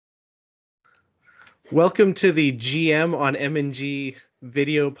Welcome to the GM on M&G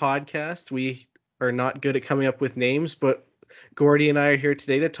video podcast. We are not good at coming up with names, but Gordie and I are here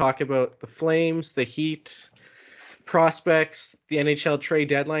today to talk about the Flames, the Heat, prospects, the NHL trade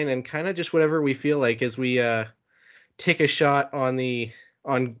deadline, and kind of just whatever we feel like as we take a shot on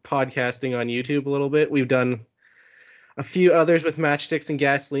podcasting on YouTube a little bit. We've done a few others with Matchsticks and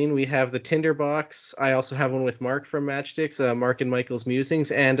Gasoline. We have the Tinderbox. I also have one with Mark from Matchsticks, Mark and Michael's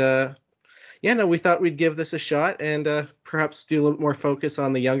Musings, and we thought we'd give this a shot and perhaps do a little bit more focus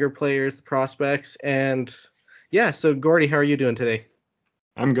on the younger players, the prospects, and so Gordie, how are you doing today?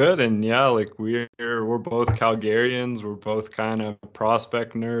 I'm good, and yeah, like we're both Calgarians. We're both kind of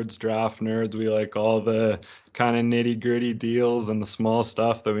prospect nerds, draft nerds. We like all the kind of nitty-gritty deals and the small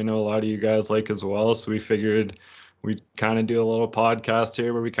stuff that we know a lot of you guys like as well. So we figured we'd kind of do a little podcast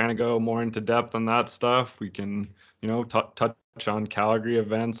here where we kind of go more into depth on that stuff. We can, touch on Calgary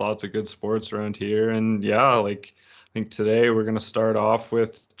events, lots of good sports around here, and yeah, like I think today we're gonna start off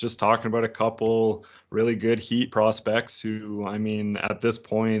with just talking about a couple really good Heat prospects who, I mean, at this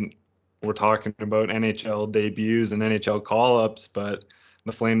point, we're talking about NHL debuts and NHL call-ups, but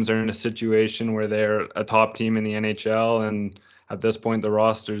the Flames are in a situation where they're a top team in the NHL, and at this point, the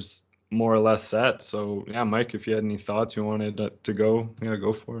roster's more or less set. So, yeah, Mike, if you had any thoughts you wanted to go,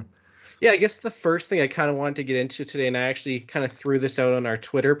 go for it. Yeah, I guess the first thing I kind of wanted to get into today, and I actually kind of threw this out on our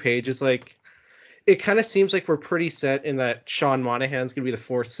Twitter page, is like, it kind of seems like we're pretty set in that Sean Monahan's going to be the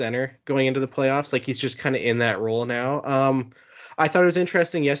fourth center going into the playoffs. Like he's just kind of in that role now. I thought it was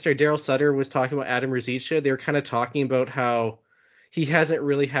interesting yesterday. Daryl Sutter was talking about Adam Ruzicka. They were kind of talking about how he hasn't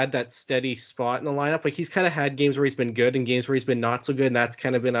really had that steady spot in the lineup. Like he's kind of had games where he's been good and games where he's been not so good. And that's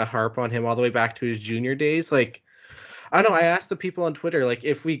kind of been a harp on him all the way back to his junior days. Like, I don't know. I asked the people on Twitter, like,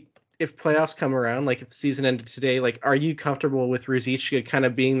 if playoffs come around, like if the season ended today, like are you comfortable with Ruzicka kind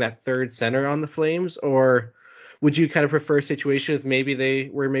of being that third center on the Flames, or would you kind of prefer a situation with maybe they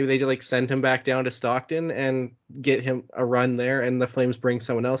just like send him back down to Stockton and get him a run there, and the Flames bring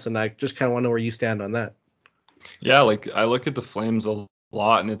someone else? And I just kind of want to know where you stand on that. Yeah, like I look at the Flames a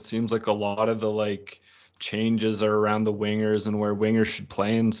lot, and it seems like a lot of the like changes are around the wingers and where wingers should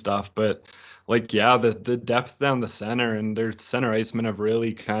play and stuff. But like, yeah, the depth down the center and their center icemen have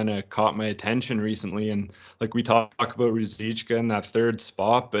really kind of caught my attention recently. And like we talk about Ruzicka in that third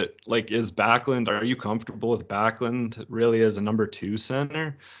spot, but like, is Backlund? Are you comfortable with Backlund really as a number two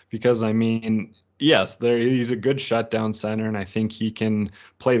center? Because I mean. Yes, he's a good shutdown center, and I think he can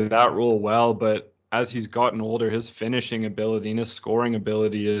play that role well. But as he's gotten older, his finishing ability and his scoring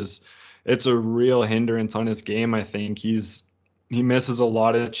ability it's a real hindrance on his game. I think he misses a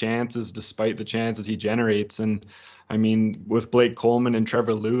lot of chances despite the chances he generates. And I mean, with Blake Coleman and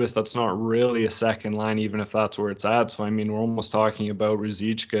Trevor Lewis, that's not really a second line, even if that's where it's at. So I mean, we're almost talking about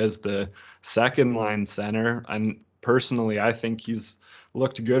Ruzicka as the second line center. And personally, I think he's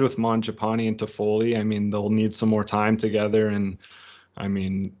looked good with Mangiapane and Toffoli. I mean, they'll need some more time together, and I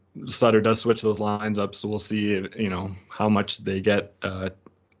mean, Sutter does switch those lines up, so we'll see, how much they get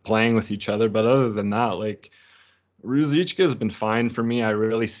playing with each other. But other than that, like Ruzicka has been fine for me. I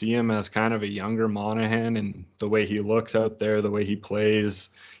really see him as kind of a younger Monahan, and the way he looks out there, the way he plays,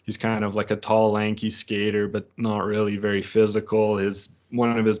 he's kind of like a tall, lanky skater, but not really very physical. His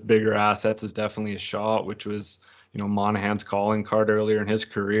one of his bigger assets is definitely a shot, which was Monahan's calling card earlier in his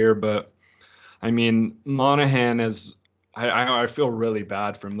career. But I mean, Monahan is. I feel really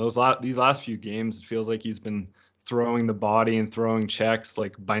bad for him. These last few games, it feels like he's been throwing the body and throwing checks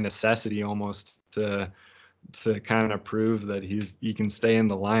like by necessity almost to kind of prove that he can stay in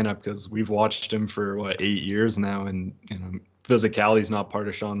the lineup, because we've watched him for 8 years now, and physicality is not part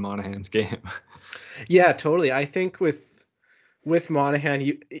of Sean Monahan's game. Yeah, totally. I think with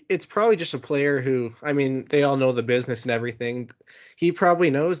Monahan, it's probably just a player who, I mean, they all know the business and everything. He probably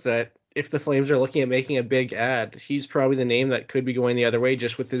knows that if the Flames are looking at making a big ad, he's probably the name that could be going the other way,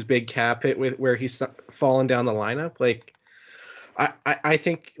 just with his big cap hit with where he's fallen down the lineup. Like, I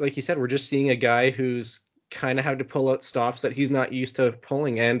think, like you said, we're just seeing a guy who's kind of had to pull out stops that he's not used to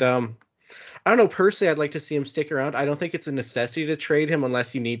pulling. And I don't know, personally, I'd like to see him stick around. I don't think it's a necessity to trade him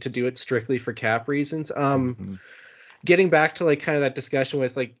unless you need to do it strictly for cap reasons. Mhm. Getting back to like kind of that discussion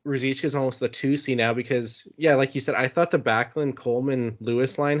with like Ruzicka is almost the 2C now, because yeah, like you said, I thought the Backlund Coleman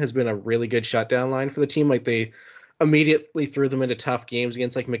Lewis line has been a really good shutdown line for the team. Like they immediately threw them into tough games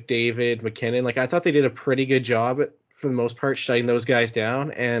against like McDavid, McKinnon. Like I thought they did a pretty good job for the most part shutting those guys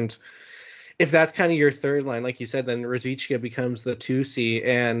down. And if that's kind of your third line, like you said, then Ruzicka becomes the 2C.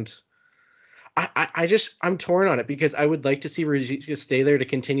 And I'm torn on it because I would like to see Ruzicka stay there to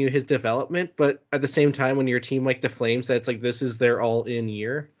continue his development, but at the same time, when you're a team like the Flames, that's like this is their all-in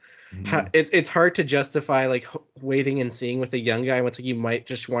year. Mhm. It's hard to justify like waiting and seeing with a young guy. It's like you might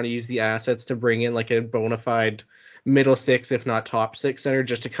just want to use the assets to bring in like a bona fide middle six, if not top six center,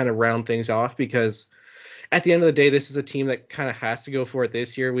 just to kind of round things off. Because at the end of the day, this is a team that kind of has to go for it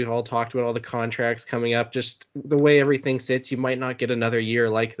this year. We've all talked about all the contracts coming up, just the way everything sits. You might not get another year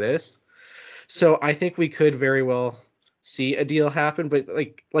like this. So I think we could very well see a deal happen. But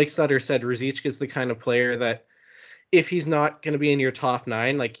like Sutter said, Ruzicka is the kind of player that if he's not going to be in your top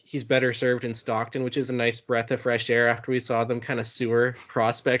nine, like he's better served in Stockton, which is a nice breath of fresh air after we saw them kind of sewer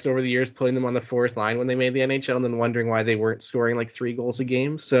prospects over the years, putting them on the fourth line when they made the NHL and then wondering why they weren't scoring like 3 goals a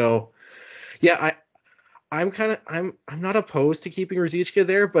game. So yeah, I'm not opposed to keeping Ruzicka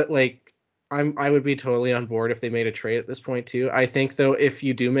there, but like I would be totally on board if they made a trade at this point too. I think though, if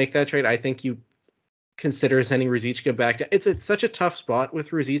you do make that trade, I think you consider sending Ruzicka back to. It's such a tough spot with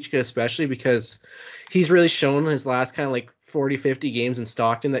Ruzicka, especially because he's really shown his last kind of like 40, 50 games in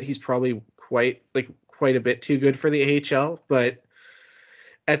Stockton that he's probably quite a bit too good for the AHL. But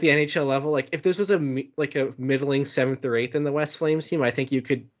at the NHL level, like if this was a middling seventh or eighth in the West Flames team, I think you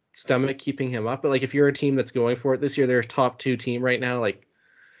could stomach keeping him up. But like if you're a team that's going for it this year, they're a top two team right now. Like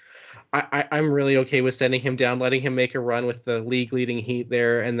I'm really okay with sending him down, letting him make a run with the league leading Heat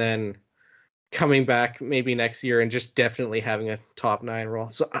there, and then coming back maybe next year and just definitely having a top nine role.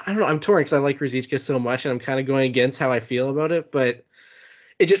 So I don't know. I'm torn because I like Ruzicka so much and I'm kind of going against how I feel about it. But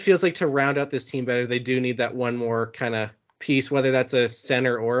it just feels like to round out this team better, they do need that one more kind of piece, whether that's a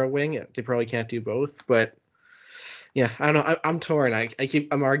center or a wing. They probably can't do both. But yeah, I don't know. I'm torn.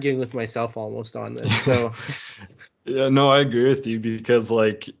 I'm arguing with myself almost on this. So Yeah, no, I agree with you because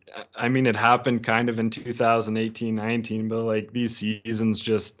like I mean it happened kind of in 2018-19, but like these seasons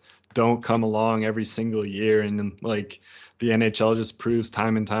just don't come along every single year and then like the NHL just proves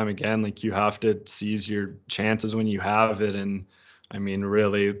time and time again like you have to seize your chances when you have it. And I mean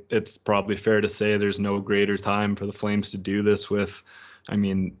really it's probably fair to say there's no greater time for the Flames to do this with. I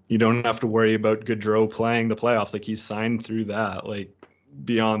mean, you don't have to worry about Gaudreau playing the playoffs, like he's signed through that. Like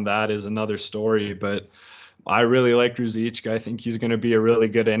beyond that is another story, but I really like Ruzicka. I think he's going to be a really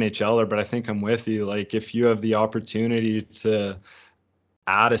good NHLer, but I think I'm with you. Like, if you have the opportunity to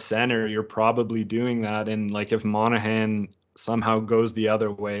add a center, you're probably doing that. And like, if Monahan somehow goes the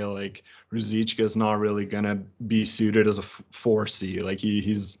other way, like Ruzicka is not really going to be suited as a 4C. Like,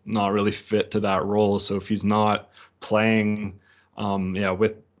 he's not really fit to that role. So if he's not playing,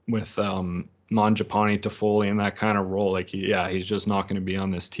 with Mangiapane, Toffoli in that kind of role, like he's just not going to be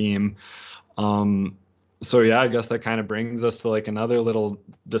on this team. So yeah, I guess that kind of brings us to like another little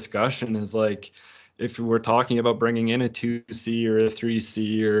discussion is like if we're talking about bringing in a 2C or a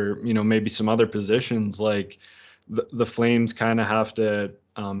 3C or maybe some other positions, like the Flames kind of have to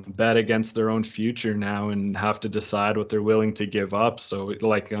bet against their own future now and have to decide what they're willing to give up. So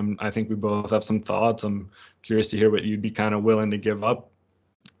like I think we both have some thoughts. I'm curious to hear what you'd be kind of willing to give up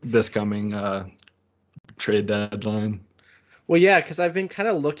this coming trade deadline. well, yeah, because I've been kind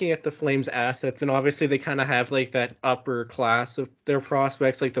of looking at the Flames assets, and obviously they kind of have like that upper class of their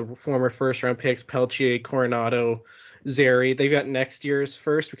prospects, like the former first round picks, Peltier, Coronado, Zeri. They've got next year's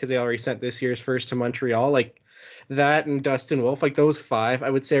first because they already sent this year's first to Montreal. Like that and Dustin Wolf, like those five, I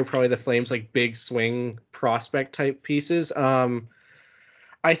would say are probably the Flames like big swing prospect type pieces.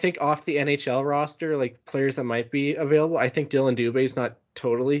 I think off the NHL roster, like players that might be available, I think Dylan Dubé is not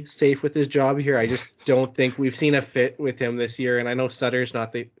totally safe with his job here. I just don't think we've seen a fit with him this year. And I know Sutter's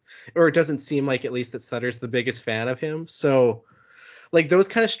not or it doesn't seem like at least that Sutter's the biggest fan of him. So like those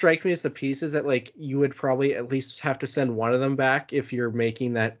kind of strike me as the pieces that like you would probably at least have to send one of them back if you're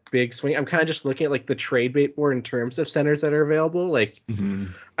making that big swing. I'm kind of just looking at like the trade bait board in terms of centers that are available. Like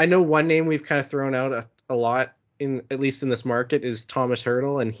I know one name we've kind of thrown out a lot in at least in this market is Thomas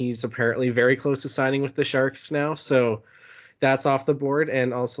Hurdle, and he's apparently very close to signing with the Sharks now. So that's off the board.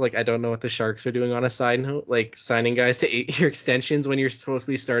 And also like I don't know what the Sharks are doing on a side note, like signing guys to 8-year extensions when you're supposed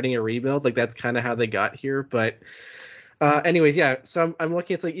to be starting a rebuild. Like that's kind of how they got here. But anyways, yeah. So I'm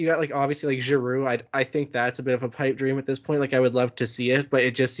looking. It's like you got like obviously like Giroux. I think that's a bit of a pipe dream at this point. Like I would love to see it, but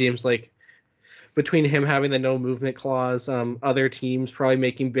it just seems like between him having the no movement clause, other teams probably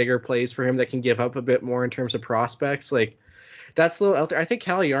making bigger plays for him that can give up a bit more in terms of prospects. Like that's a little out there. I think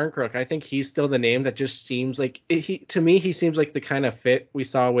Calle Yarncrook. I think he's still the name that just seems like to me. He seems like the kind of fit we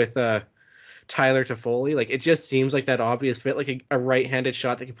saw with Tyler Toffoli. Like it just seems like that obvious fit, like a right-handed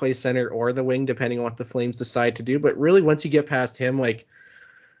shot that can play center or the wing, depending on what the Flames decide to do. But really, once you get past him, like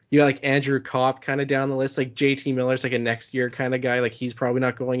you got like Andrew Kopp kind of down the list. Like JT Miller's like a next year kind of guy. Like he's probably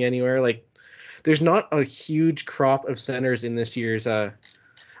not going anywhere. Like there's not a huge crop of centers in this year's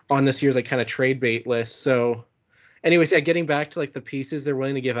on this year's like kind of trade bait list. So anyways, yeah, getting back to like the pieces they're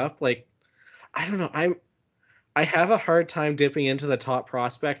willing to give up, like I don't know, I have a hard time dipping into the top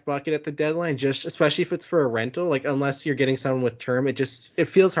prospect bucket at the deadline, just especially if it's for a rental. Like unless you're getting someone with term, it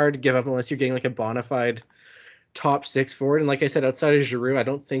feels hard to give up unless you're getting like a bona fide top six forward. And like I said, outside of Giroux, I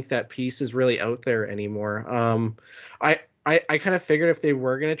don't think that piece is really out there anymore. I kind of figured if they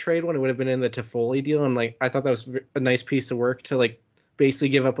were going to trade one, it would have been in the Toffoli deal, and like I thought that was a nice piece of work to like basically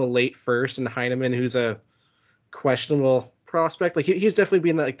give up a late first and Heineman, who's a questionable prospect. Like he's definitely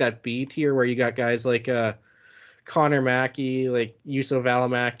been like that B tier where you got guys like Connor Mackey, like Juuso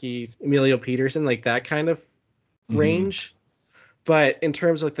Välimäki, Emilio Peterson, like that kind of range. But in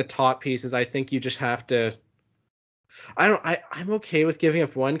terms of like the top pieces, I think you just have to. I'm okay with giving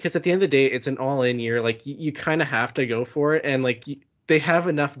up one because at the end of the day, it's an all-in year. Like you kind of have to go for it, and like they have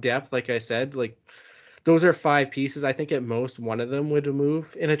enough depth. Like I said, like those are five pieces. I think at most one of them would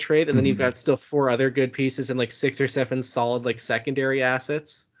move in a trade, and then you've got still four other good pieces and like six or seven solid like secondary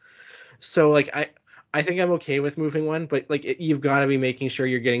assets. So like I think I'm okay with moving one, but like you've got to be making sure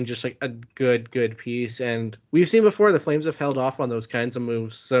you're getting just like a good piece. And we've seen before the Flames have held off on those kinds of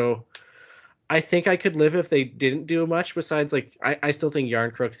moves. So I think I could live if they didn't do much besides like I still think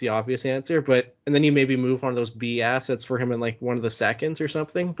Yarncrook's the obvious answer, but and then you maybe move one of those B assets for him in like one of the seconds or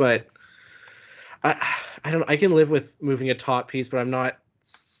something. But I don't know. I can live with moving a top piece, but I'm not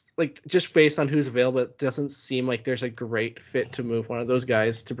like just based on who's available, it doesn't seem like there's a great fit to move one of those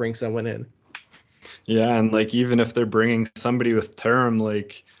guys to bring someone in. Yeah, and like even if they're bringing somebody with term,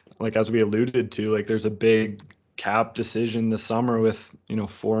 like as we alluded to, like there's a big cap decision this summer with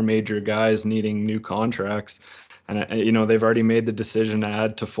four major guys needing new contracts, and they've already made the decision to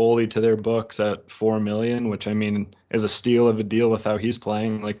add Toffoli to their books at $4 million, which I mean is a steal of a deal with how he's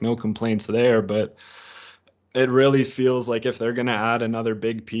playing. Like no complaints there, but it really feels like if they're going to add another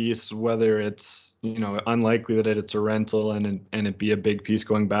big piece, whether it's unlikely that it's a rental and it be a big piece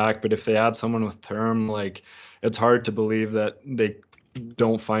going back, but if they add someone with term, like it's hard to believe that they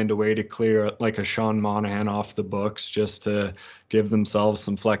don't find a way to clear like a Sean Monahan off the books just to give themselves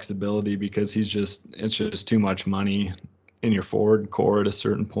some flexibility, because it's just too much money in your forward core at a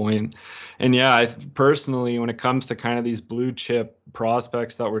certain point. And yeah, I personally, when it comes to kind of these blue chip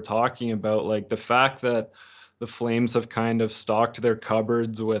prospects that we're talking about, like the fact that the Flames have kind of stocked their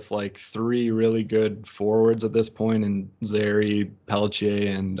cupboards with like three really good forwards at this point in Zary,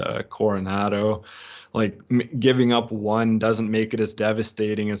 Pelletier, and Coronado. Like giving up one doesn't make it as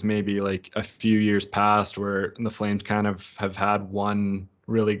devastating as maybe like a few years past where the Flames kind of have had one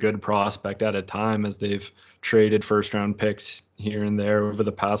really good prospect at a time as they've traded first round picks here and there over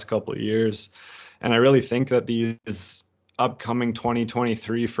the past couple of years. And I really think that these upcoming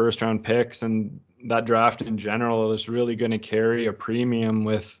 2023 first round picks and that draft in general is really going to carry a premium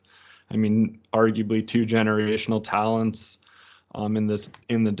with, I mean, arguably two generational talents in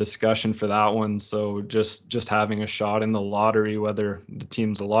the discussion for that one. So just having a shot in the lottery, whether the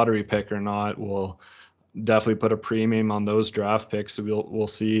team's a lottery pick or not, will definitely put a premium on those draft picks. So we'll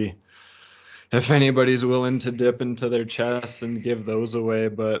see if anybody's willing to dip into their chests and give those away.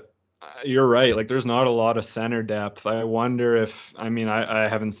 But you're right. Like there's not a lot of center depth. I wonder if, I mean, I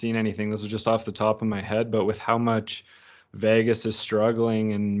haven't seen anything. This is just off the top of my head, but with how much Vegas is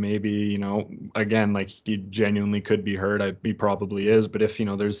struggling and maybe, again, like he genuinely could be hurt. He probably is. But if,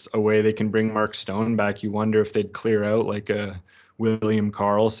 there's a way they can bring Mark Stone back, you wonder if they'd clear out like a William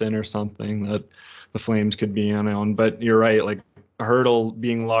Karlsson or something that the Flames could be on. But you're right. Like Hurdle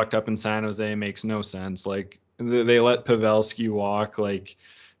being locked up in San Jose makes no sense. Like they let Pavelski walk, like,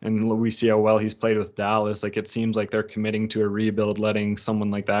 and we see how well he's played with Dallas. Like it seems like they're committing to a rebuild, letting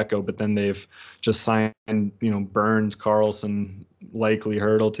someone like that go. But then they've just signed, Burns, Karlsson, likely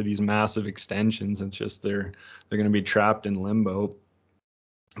Hurdle to these massive extensions. It's just they're going to be trapped in limbo.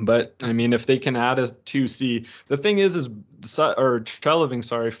 But I mean, if they can add a 2C, the thing is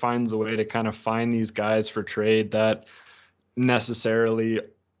Treliving, finds a way to kind of find these guys for trade that necessarily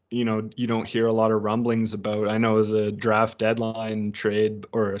you don't hear a lot of rumblings about. I know as a draft deadline trade,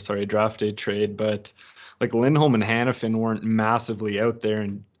 or sorry, draft day trade, but like Lindholm and Hanifin weren't massively out there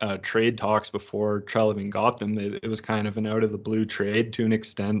in trade talks before Treliving got them. It was kind of an out of the blue trade to an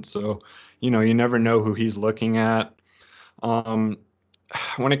extent. So, you never know who he's looking at. When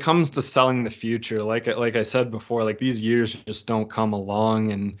it comes to selling the future, like I said before, like these years just don't come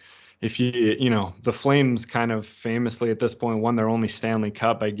along. And if the Flames kind of famously at this point won their only Stanley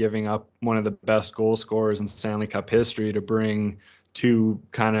Cup by giving up one of the best goal scorers in Stanley Cup history to bring two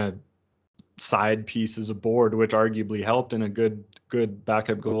kind of side pieces aboard, which arguably helped in a good good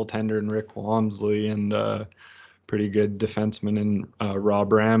backup goaltender in Rick Walmsley and pretty good defenseman in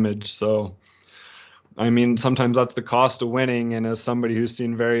Rob Ramage. So, I mean, sometimes that's the cost of winning. And as somebody who's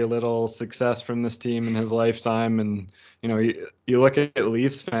seen very little success from this team in his lifetime, and you look at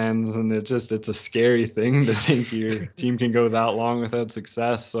Leafs fans, and it's a scary thing to think your team can go that long without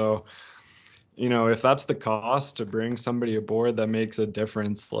success. So, if that's the cost to bring somebody aboard that makes a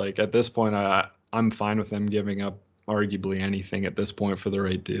difference, like at this point, I'm fine with them giving up arguably anything at this point for the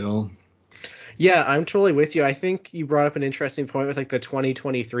right deal. Yeah, I'm totally with you. I think you brought up an interesting point with like the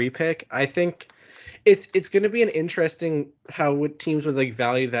 2023 pick. I think it's going to be an interesting how teams would like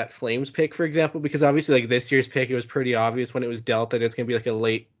value that Flames pick, for example, because obviously like this year's pick, it was pretty obvious when it was dealt that it's going to be like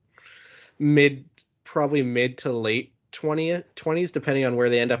a probably mid to late 20s, depending on where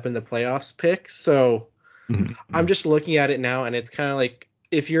they end up in the playoffs pick. So I'm just looking at it now, and it's kind of like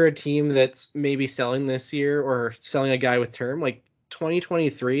if you're a team that's maybe selling this year or selling a guy with term, like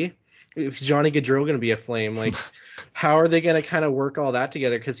 2023, is Johnny Gaudreau going to be a Flame? Like, how are they going to kind of work all that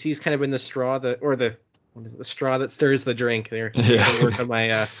together? Because he's kind of been the straw the straw that stirs the drink. There, to work on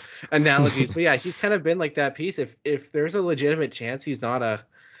my analogies, but yeah, he's kind of been like that piece. If there's a legitimate chance he's not a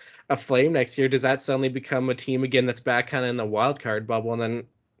Flame next year, does that suddenly become a team again that's back kind of in the wild card bubble? And then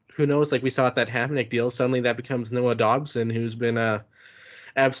who knows? Like we saw at that Hamonic deal, suddenly that becomes Noah Dobson, who's been a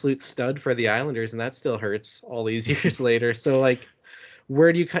absolute stud for the Islanders, and that still hurts all these years later. So like,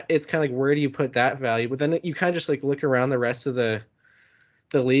 it's kind of like where do you put that value? But then you kind of just like look around the rest of the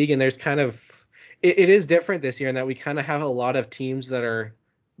league, and there's kind of it is different this year in that we kind of have a lot of teams that are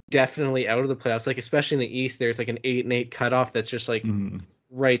definitely out of the playoffs. Like especially in the East, there's like an 8-8 cutoff that's just like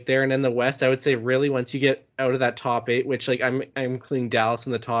right there. And in the West, I would say really once you get out of that top 8, which like I'm including Dallas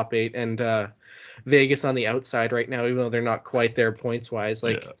in the top 8 and Vegas on the outside right now, even though they're not quite there points wise.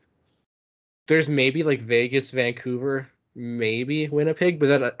 Like there's maybe like Vegas, Vancouver, maybe Winnipeg, but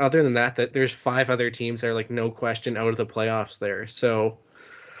that other than that there's 5 other teams that are like no question out of the playoffs there. So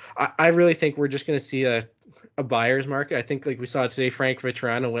I really think we're just going to see a buyer's market. I think like we saw today, Frank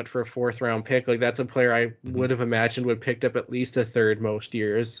Vatrano went for a 4th round pick. Like that's a player I would have imagined would picked up at least a 3rd most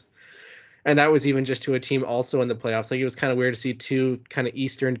years. And that was even just to a team also in the playoffs. Like it was kind of weird to see 2 kind of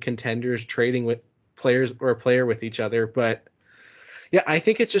Eastern contenders trading with players or a player with each other. But yeah, I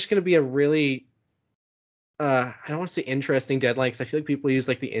think it's just going to be a really, I don't want to say interesting deadline because I feel like people use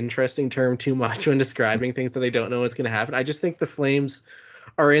like the interesting term too much when describing things that they don't know what's going to happen. I just think the Flames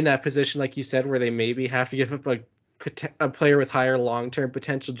are in that position, like you said, where they maybe have to give up a player with higher long-term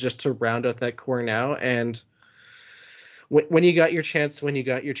potential just to round out that core now. And when you got your chance to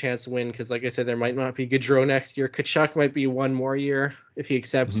win, because like I said, there might not be Gaudreau next year. Tkachuk might be one more year if he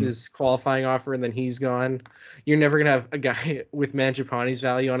accepts his qualifying offer and then he's gone. You're never going to have a guy with Mangiapane's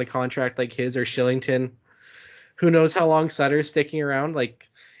value on a contract like his or Shillington. Who knows how long Sutter's sticking around? Like,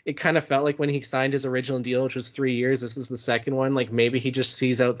 it kind of felt like when he signed his original deal, which was 3 years, this is the second one. Like, maybe he just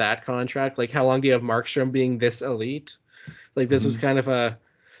sees out that contract. Like, how long do you have Markstrom being this elite? Like, this was kind of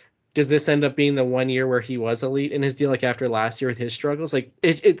does this end up being the 1 year where he was elite in his deal, like after last year with his struggles? Like,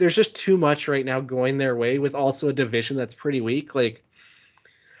 there's just too much right now going their way with also a division that's pretty weak. Like,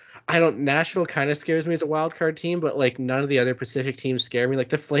 Nashville kind of scares me as a wild card team, but like none of the other Pacific teams scare me. Like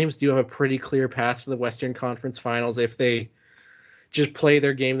the Flames do have a pretty clear path to the Western Conference Finals if they just play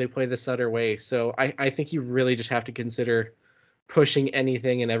their game, they play the Sutter way. So I think you really just have to consider pushing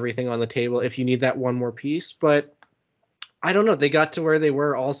anything and everything on the table if you need that one more piece. But I don't know. They got to where they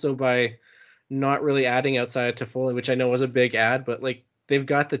were also by not really adding outside of Toffoli, which I know was a big add, but like they've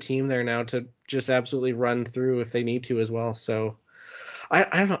got the team there now to just absolutely run through if they need to as well. So I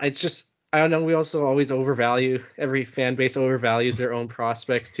don't know. It's just, I don't know. We also always overvalue, every fan base overvalues their own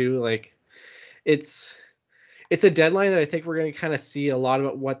prospects too. Like it's a deadline that I think we're going to kind of see a lot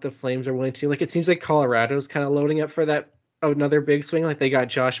about what the Flames are willing to. Like it seems like Colorado's kind of loading up for that another big swing. Like they got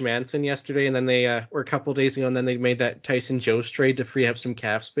Josh Manson yesterday, and then they or a couple days ago, and then they made that Tyson Jost trade to free up some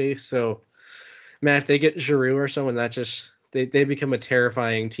cap space. So man, if they get Giroux or someone, that just they become a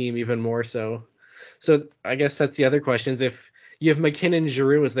terrifying team even more so. So I guess that's the other question is if you have McKinnon and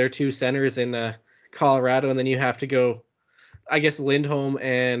Giroux as their 2 centers in Colorado, and then you have to go, I guess, Lindholm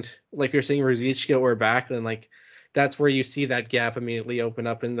and like you're saying, Ruzicka or Backlund, like that's where you see that gap immediately open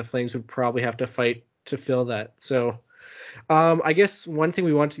up, and the Flames would probably have to fight to fill that. So I guess one thing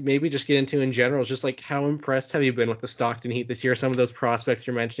we want to maybe just get into in general is just like how impressed have you been with the Stockton Heat this year? Some of those prospects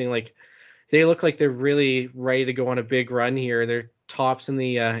you're mentioning, like they look like they're really ready to go on a big run here. They're tops in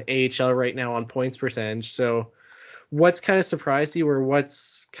the AHL right now on points percentage. So what's kind of surprised you, or what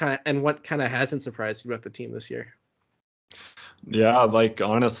kind of hasn't surprised you about the team this year? Yeah, like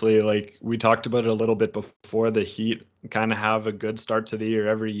honestly, like we talked about it a little bit before, the Heat kind of have a good start to the year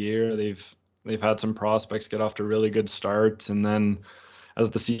every year. They've had some prospects get off to really good starts, and then as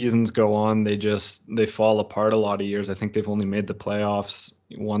the seasons go on, they fall apart a lot of years. I think they've only made the playoffs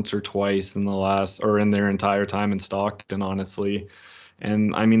once or twice in the last or in their entire time in Stockton, honestly.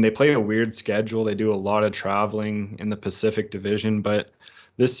 And I mean, they play a weird schedule. They do a lot of traveling in the Pacific Division, but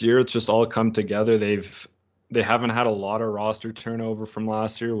this year it's just all come together. They haven't had a lot of roster turnover from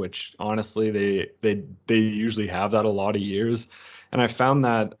last year, which honestly they usually have that a lot of years. And I found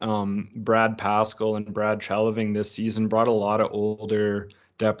that Brad Pascal and Brad Treliving this season brought a lot of older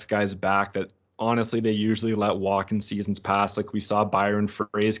depth guys back that honestly they usually let walk in seasons past. Like we saw Byron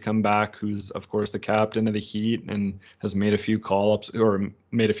Fraze come back, who's of course the captain of the Heat and has made a few call ups or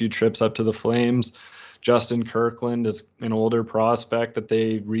made a few trips up to the Flames. Justin Kirkland is an older prospect that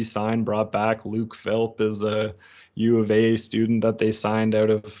they re-signed, brought back. Luke Philp is a U of A student that they signed out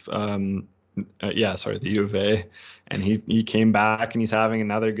of, the U of A, and he came back and he's having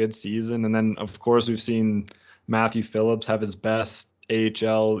another good season. And then of course we've seen Matthew Phillips have his best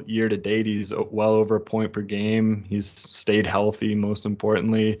AHL year to date. He's well over a point per game. He's stayed healthy, most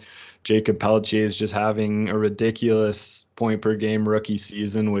importantly. Jacob Pelletier is just having a ridiculous point per game rookie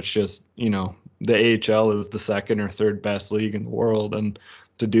season, which just, the AHL is the second or third best league in the world. And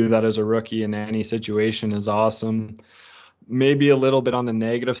to do that as a rookie in any situation is awesome. Maybe a little bit on the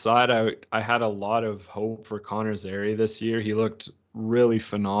negative side, I had a lot of hope for Connor Zary this year. He looked really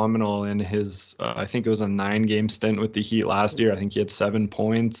phenomenal in his, I think it was a 9-game stint with the Heat last year. I think he had 7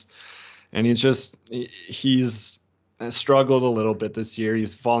 points. And he's struggled a little bit this year.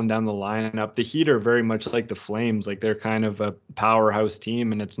 He's fallen down the lineup. The Heat are very much like the Flames. Like they're kind of a powerhouse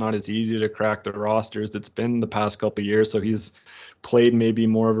team, and it's not as easy to crack the rosters. It's been the past couple of years, so he's played maybe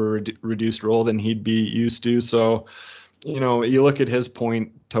more of a reduced role than he'd be used to. So, you look at his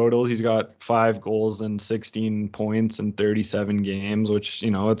point totals, he's got 5 goals and 16 points in 37 games, which,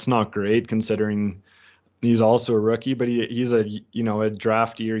 it's not great considering he's also a rookie, but he's a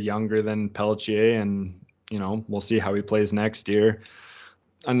draft year younger than Pelletier, and we'll see how he plays next year.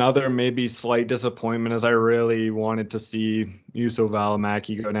 Another maybe slight disappointment is I really wanted to see Juuso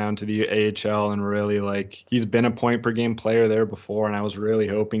Välimäki go down to the AHL and really he's been a point per game player there before, and I was really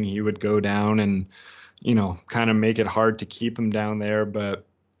hoping he would go down and kind of make it hard to keep him down there, but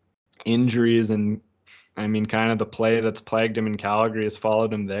injuries and I mean kind of the play that's plagued him in Calgary has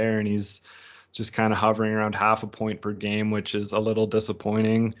followed him there, and he's just kind of hovering around half a point per game, which is a little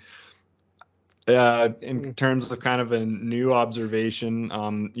disappointing. In terms of kind of a new observation,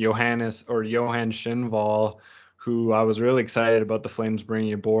 Johan Shinval, who I was really excited about the Flames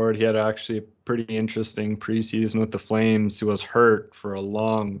bringing aboard. He had actually a pretty interesting preseason with the Flames. He was hurt for a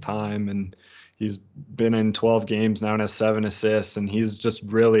long time, and he's been in 12 games now and has 7 assists, and he's just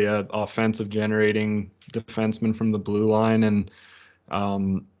really an offensive generating defenseman from the blue line, and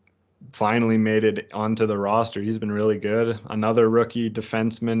finally made it onto the roster. He's been really good. Another rookie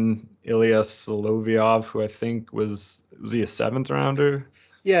defenseman, Ilya Solovyov, who I think was he a 7th rounder?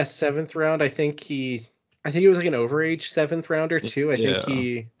 Yeah, 7th round. I think he was like an overage 7th rounder too. I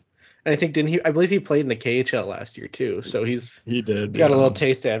believe he played in the KHL last year too. So he did got a little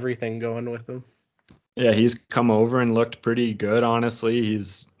taste of everything going with him. Yeah, he's come over and looked pretty good, honestly.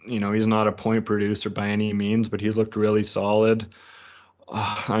 He's not a point producer by any means, but he's looked really solid.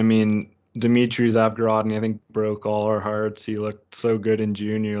 I mean, Dmitry Zavgorodny, I think, broke all our hearts. He looked so good in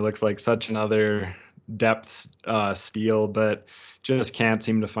junior. Looked like such another depth steal, but just can't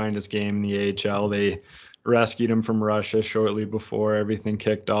seem to find his game in the AHL. They rescued him from Russia shortly before everything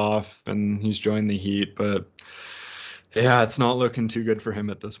kicked off, and he's joined the Heat. But yeah, it's not looking too good for him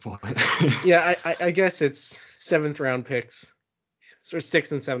at this point. Yeah, I guess it's 7th round picks. Sort of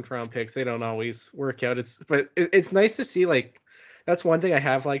 6th and 7th round picks. They don't always work out. But it's nice to see that's one thing I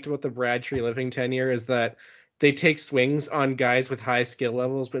have liked about the Brad Treliving tenure is that they take swings on guys with high skill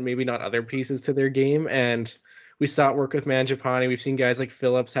levels, but maybe not other pieces to their game. And we saw it work with Mangiapane. We've seen guys like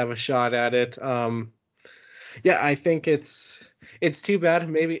Phillips have a shot at it. Yeah, I think it's too bad.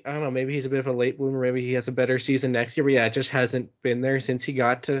 Maybe, I don't know, maybe he's a bit of a late bloomer. Maybe he has a better season next year. But yeah, it just hasn't been there since he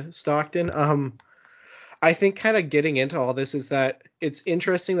got to Stockton. I think kind of getting into all this is that it's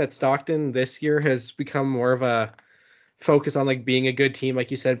interesting that Stockton this year has become more of a focus on being a good team,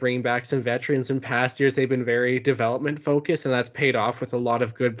 like you said, bringing back some veterans. In past years they've been very development focused, and that's paid off with a lot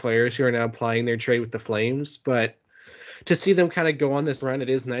of good players who are now applying their trade with the Flames. But to see them kind of go on this run,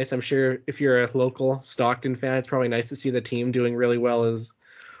 it is nice. I'm sure if you're a local Stockton fan, it's probably nice to see the team doing really well as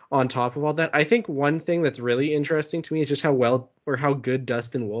on top of all that. I think one thing that's really interesting to me is just how well or how good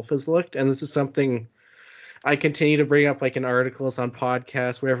Dustin Wolf has looked, and this is something I continue to bring up like in articles on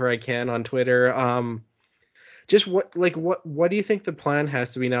podcasts, wherever I can on Twitter. Just what do you think the plan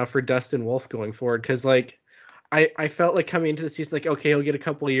has to be now for Dustin Wolf going forward? Because like I felt like coming into the season, like, okay, he'll get a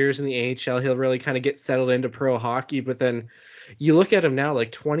couple of years in the AHL. He'll really kind of get settled into pro hockey. But then you look at him now,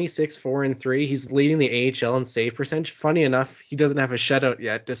 like 26, 4-3. He's leading the AHL in save percentage. Funny enough, he doesn't have a shutout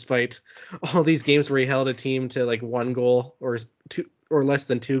yet, despite all these games where he held a team to like one goal or two or less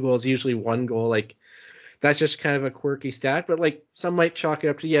than two goals, usually one goal. Like, that's just kind of a quirky stat. But like some might chalk it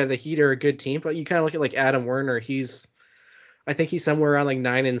up to, yeah, the Heat are a good team. But you kind of look at like Adam Werner. I think he's somewhere around like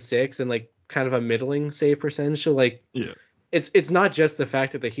 9-6 and like kind of a middling save percentage. So like, Yeah. it's not just the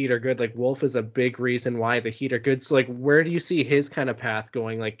fact that the Heat are good. Like Wolf is a big reason why the Heat are good. So like, where do you see his kind of path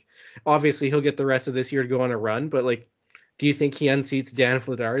going? Like, obviously he'll get the rest of this year to go on a run, but like, do you think he unseats Dan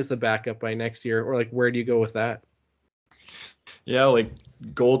Vladar as the backup by next year, or like, where do you go with that? Yeah, like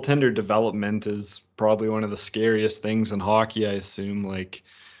goaltender development is probably one of the scariest things in hockey, I assume. Like,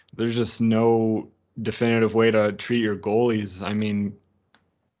 there's just no definitive way to treat your goalies. I mean,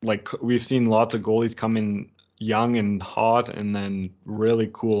 like we've seen lots of goalies come in young and hot and then really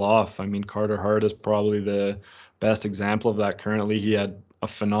cool off. I mean, Carter Hart is probably the best example of that currently. He had a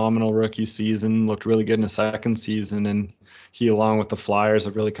phenomenal rookie season, looked really good in his second season, and he, along with the Flyers,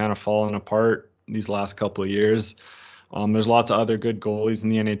 have really kind of fallen apart these last couple of years. There's lots of other good goalies in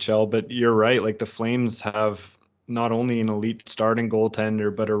the NHL, but you're right. Like the Flames have not only an elite starting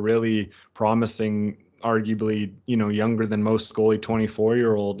goaltender, but a really promising, arguably, younger than most goalie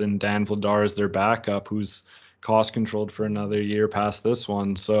 24-year-old in Dan Vladar as their backup, who's cost controlled for another year past this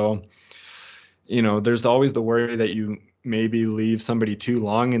one. So, there's always the worry that you maybe leave somebody too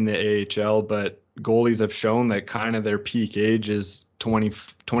long in the AHL, but goalies have shown that kind of their peak age is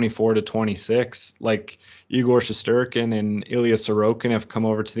 24 to 26. Like Igor Shesterkin and Ilya Sorokin have come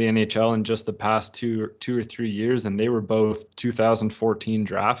over to the NHL in just the past two or 3 years, and they were both 2014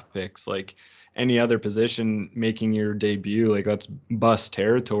 draft picks. Like any other position making your debut, like that's bust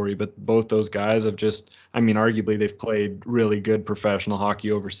territory. But both those guys have just, I mean, arguably they've played really good professional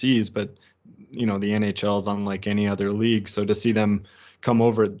hockey overseas, but the NHL is unlike any other league. So to see them come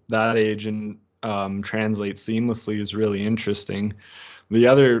over at that age and translate seamlessly is really interesting. The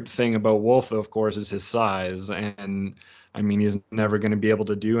other thing about Wolf, though, of course, is his size. And I mean, he's never going to be able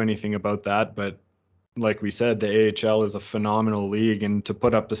to do anything about that. But like we said, the AHL is a phenomenal league. And to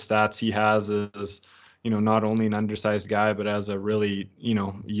put up the stats he has as, not only an undersized guy, but as a really,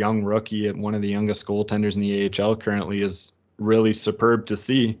 young rookie at one of the youngest goaltenders in the AHL currently is really superb to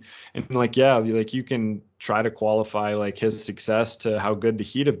see. And like, yeah, like you can try to qualify like his success to how good the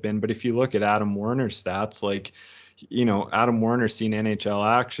Heat have been. But if you look at Adam Warner's stats, like, Adam Warner's seen NHL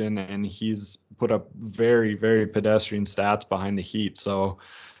action and he's put up very, very pedestrian stats behind the Heat. So,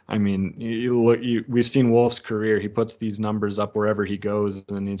 I mean, we've seen Wolf's career. He puts these numbers up wherever he goes,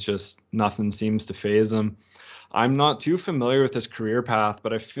 and it's just nothing seems to phase him. I'm not too familiar with his career path,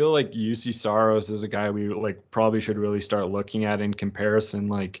 but I feel like UC Saros is a guy we like probably should really start looking at in comparison,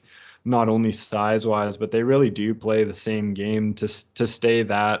 like not only size wise, but they really do play the same game to stay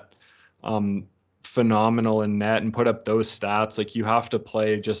that phenomenal in net and put up those stats. Like you have to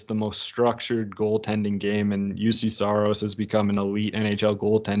play just the most structured goaltending game, and UC Saros has become an elite NHL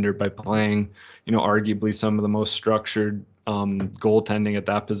goaltender by playing, arguably some of the most structured goaltending at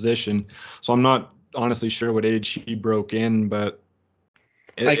that position. So I'm not honestly sure what age he broke in, but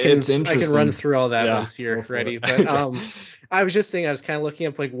it's interesting. I can run through all that Yeah, once you're ready. But I was just saying, I was kind of looking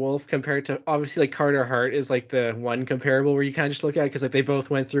up like Wolf compared to obviously like Carter Hart is like the one comparable where you kind of just look at it because like they both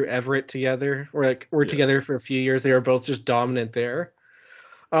went through Everett together, or like were together for a few years. They were both just dominant there.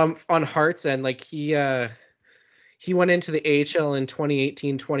 On Hart's end, like he went into the AHL in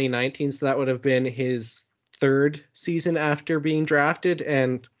 2018, 2019, so that would have been his third season after being drafted,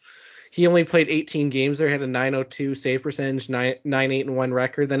 and he only played 18 games there, had a 902 save percentage, 9-8-1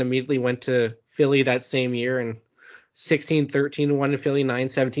 record, then immediately went to Philly that same year and 16-13-1 in Philly,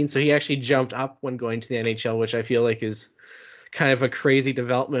 9-17. So he actually jumped up when going to the NHL, which I feel like is kind of a crazy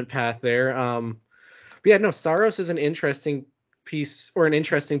development path there. But yeah, no, Saros is an interesting piece or an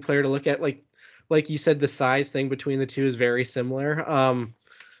interesting player to look at. Like you said, the size thing between the two is very similar.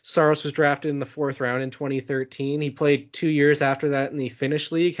 Saros was drafted in the fourth round in 2013. He played 2 years after that in the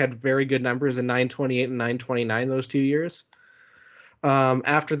Finnish league, had very good numbers in 928 and 929 those 2 years.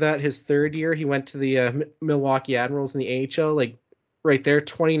 After that, his third year, he went to the Milwaukee Admirals in the AHL, like right there,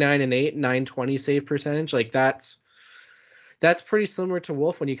 29-8, 920 save percentage. Like that's pretty similar to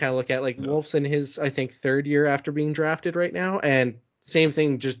Wolf when you kind of look at like Wolf's in his, I think, third year after being drafted right now. And same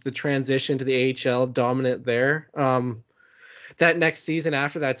thing, just the transition to the AHL, dominant there. that next season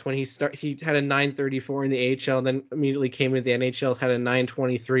after that's when he had a 934 in the AHL, and then immediately came into the NHL, had a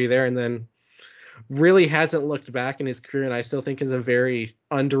 923 there, and then really hasn't looked back in his career, and I still think is a very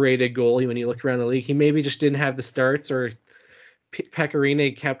underrated goalie when you look around the league. He maybe just didn't have the starts, or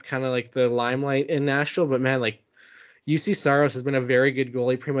Pecorine kept kind of like the limelight in Nashville, but man, like UC Saros has been a very good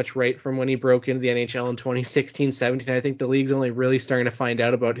goalie pretty much right from when he broke into the NHL in 2016-17. I think the league's only really starting to find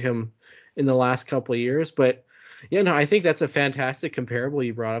out about him in the last couple of years. But yeah, no, I think that's a fantastic comparable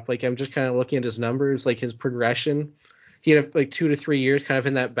you brought up. Like, I'm just kind of looking at his numbers, like his progression. He had like 2 to 3 years kind of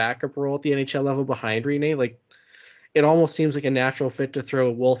in that backup role at the NHL level behind Rene. Like, it almost seems like a natural fit to throw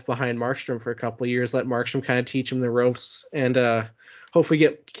Wolf behind Markstrom for a couple of years, let Markstrom kind of teach him the ropes, and hopefully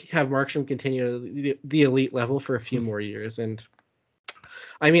have Markstrom continue the elite level for a few more years. And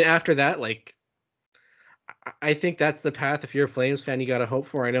I mean, after that, like, I think that's the path. If you're a Flames fan, you got to hope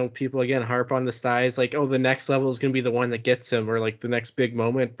for. I know people again harp on the size, like, oh, the next level is going to be the one that gets him, or like the next big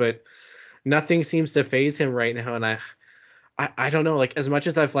moment, but nothing seems to phase him right now. And I don't know, like, as much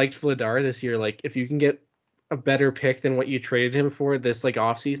as I've liked Vladar this year, like, if you can get a better pick than what you traded him for this like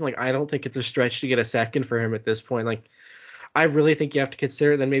offseason, like, I don't think it's a stretch to get a second for him at this point. Like, I really think you have to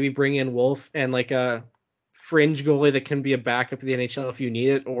consider then maybe bring in Wolf and like a fringe goalie that can be a backup to the NHL if you need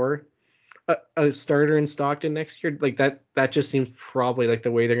it, or a starter in Stockton next year. Like, that just seems probably like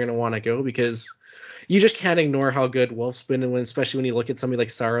the way they're going to want to go, because you just can't ignore how good Wolf's been, and especially when you look at somebody like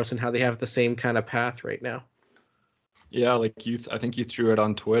Saros and how they have the same kind of path right now. Yeah, like I think you threw it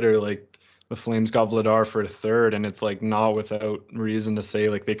on Twitter, like the Flames got Vladar for a third, and it's like not without reason to say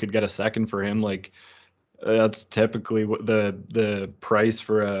like they could get a second for him. Like that's typically what the price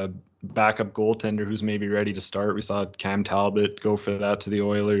for a backup goaltender who's maybe ready to start. We saw Cam Talbot go for that to the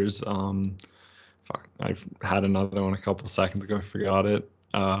Oilers. I've had another one a couple seconds ago. I forgot it.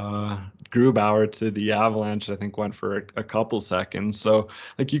 Grubauer to the Avalanche, I think, went for a couple seconds. So,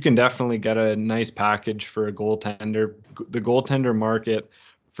 like, you can definitely get a nice package for a goaltender. The goaltender market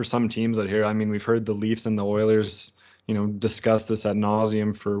for some teams out here, I mean, we've heard the Leafs and the Oilers, discuss this ad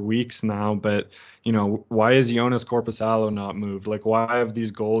nauseum for weeks now. But, why is Jonas Korpisalo not moved? Like, why have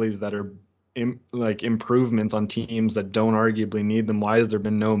these goalies that are improvements on teams that don't arguably need them? Why has there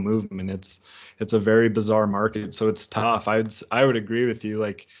been no movement? It's a very bizarre market, so it's tough. I would agree with you.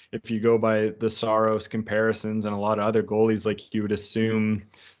 Like, if you go by the Saros comparisons and a lot of other goalies, like, you would assume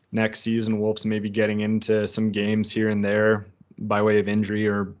next season Wolf's maybe getting into some games here and there by way of injury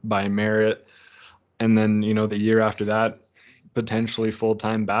or by merit, and then the year after that potentially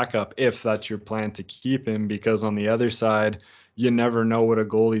full-time backup if that's your plan to keep him, because on the other side you never know what a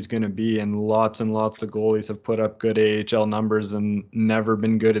goalie's going to be, and lots of goalies have put up good AHL numbers and never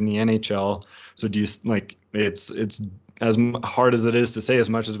been good in the NHL. So do you like it's as hard as it is to say, as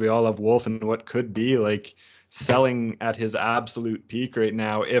much as we all love Wolf and what could be, like, selling at his absolute peak right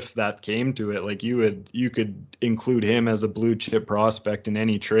now, if that came to it, like, you could include him as a blue chip prospect in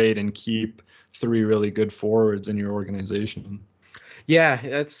any trade and keep 3 really good forwards in your organization. Yeah,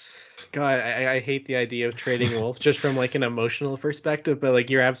 that's God. I hate the idea of trading Wolf just from like an emotional perspective, but like,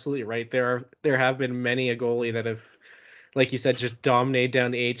 you're absolutely right. There have been many a goalie that have, like you said, just dominated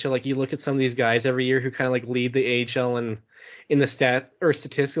down the AHL. Like, you look at some of these guys every year who kind of like lead the AHL and in the stat or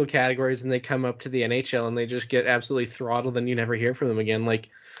statistical categories, and they come up to the NHL and they just get absolutely throttled, and you never hear from them again. Like,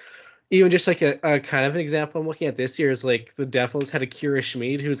 even just like a kind of an example I'm looking at this year is like the Devils had a Kira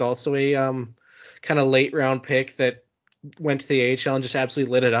Schmid, who's also a kind of late round pick that went to the AHL and just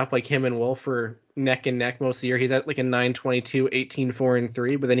absolutely lit it up. Like, him and Wolf were neck and neck most of the year. He's at like a 922,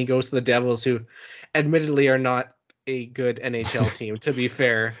 18-4-3, but then he goes to the Devils, who admittedly are not a good NHL team, to be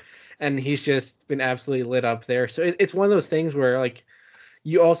fair. And he's just been absolutely lit up there. So it's one of those things where, like,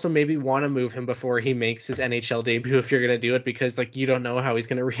 you also maybe want to move him before he makes his NHL debut if you're going to do it, because like, you don't know how he's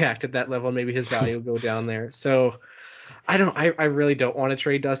going to react at that level. Maybe his value will go down there. So I really don't want to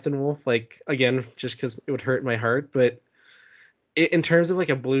trade Dustin Wolf, like, again, just because it would hurt my heart. But in terms of like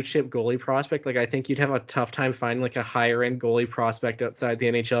a blue chip goalie prospect, like, I think you'd have a tough time finding like a higher end goalie prospect outside the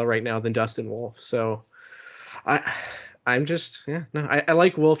NHL right now than Dustin Wolf. So I'm just, yeah, no, I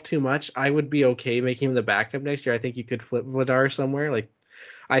like Wolf too much. I would be okay making him the backup next year. I think you could flip Vladar somewhere. Like,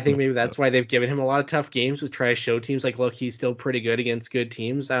 I think maybe that's why they've given him a lot of tough games, to try to show teams like, look, he's still pretty good against good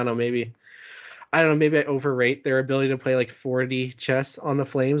teams. I don't know, maybe I overrate their ability to play like 4D chess on the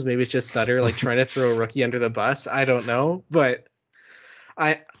Flames. Maybe it's just Sutter like trying to throw a rookie under the bus. I don't know, but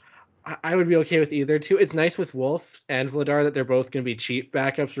I I would be okay with either two. It's nice with Wolf and Vladar that they're both going to be cheap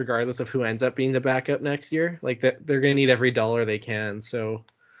backups, regardless of who ends up being the backup next year. Like, that they're going to need every dollar they can. So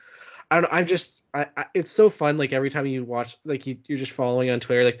I don't know. It's so fun. Like, every time you watch, like, you're just following on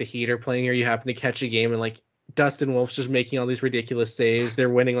Twitter, like the Heat are playing, or you happen to catch a game and like Dustin Wolf's just making all these ridiculous saves. They're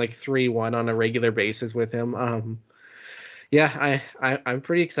winning like 3-1 on a regular basis with him. Yeah, I'm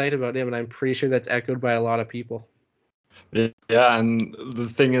pretty excited about him, and I'm pretty sure that's echoed by a lot of people. Yeah, and the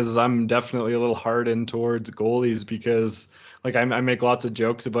thing is, I'm definitely a little hardened towards goalies because, like, I make lots of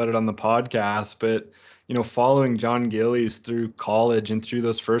jokes about it on the podcast, but following John Gillies through college and through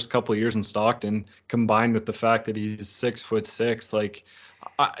those first couple of years in Stockton, combined with the fact that he's 6'6", like,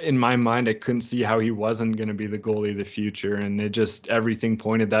 in my mind, I couldn't see how he wasn't going to be the goalie of the future, and it just everything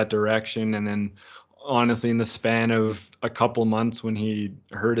pointed that direction. And then honestly, in the span of a couple months when he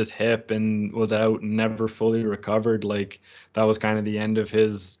hurt his hip and was out and never fully recovered, like that was kind of the end of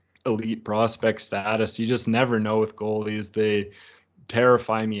his elite prospect status. You just never know with goalies. They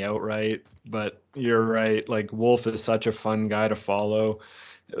terrify me outright. But you're right. Like Wolf is such a fun guy to follow.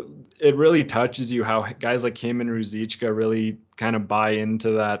 It really touches you how guys like him and Ruzicka really kind of buy into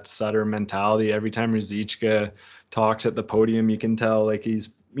that Sutter mentality. Every time Ruzicka talks at the podium, you can tell like he's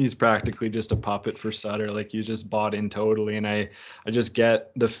practically just a puppet for Sutter. Like he's just bought in totally. And I just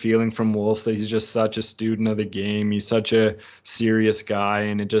get the feeling from Wolf that he's just such a student of the game. He's such a serious guy,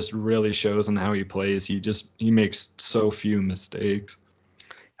 and it just really shows in how he plays. He makes so few mistakes.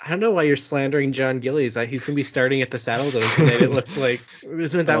 I don't know why you're slandering John Gillies. He's going to be starting at the Saddle Dome tonight. It looks like,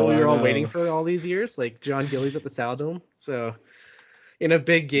 isn't that what we were all waiting for all these years? Like John Gillies at the Saddle Dome. So in a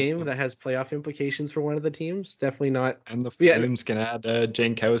big game that has playoff implications for one of the teams, definitely not. And the Flames can add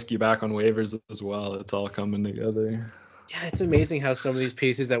Jankowski back on waivers as well. It's all coming together. Yeah, it's amazing how some of these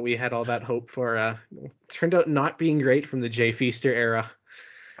pieces that we had all that hope for turned out not being great from the Jay Feaster era.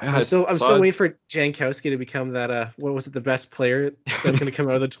 Yeah, I'm still waiting for Jankowski to become that. What was it? The best player that's going to come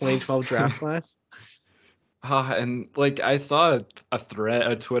out of the 2012 draft class. And like I saw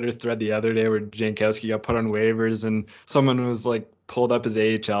a Twitter thread the other day where Jankowski got put on waivers, and someone was like pulled up his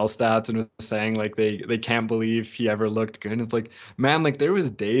AHL stats and was saying like they can't believe he ever looked good. And it's like, man, like there was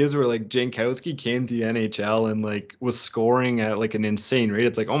days where like Jankowski came to the NHL and like was scoring at like an insane rate.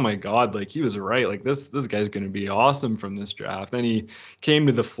 It's like, oh my God, like he was right. Like this guy's gonna be awesome from this draft. Then he came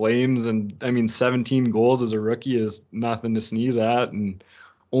to the Flames, and I mean 17 goals as a rookie is nothing to sneeze at. And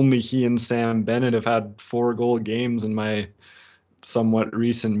only he and Sam Bennett have had 4-goal games in my somewhat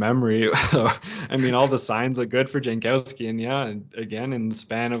recent memory. So, I mean, all the signs look good for Jankowski. And yeah, again, in the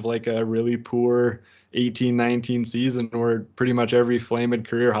span of like a really poor 18-19 season where pretty much every Flame had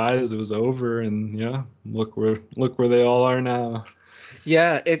career highs, it was over. And yeah, look where they all are now.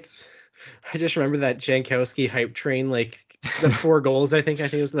 Yeah, I just remember that Jankowski hype train, like the 4 goals, I think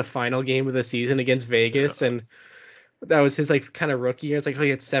it was in the final game of the season against Vegas. Yeah. And that was his like kind of rookie year. It's like, oh, he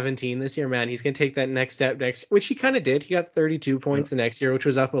had 17 this year, man. He's gonna take that next step which he kind of did. He got 32 points the next year, which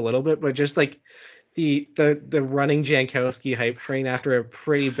was up a little bit, but just like the running Jankowski hype train after a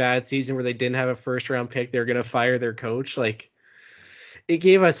pretty bad season where they didn't have a first round pick, they were gonna fire their coach. Like it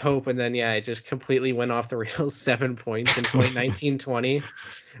gave us hope, and then yeah, it just completely went off the rails. 7 points in 2019-20.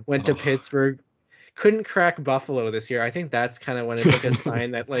 Went to Pittsburgh. Couldn't crack Buffalo this year. I think that's kind of when it's like a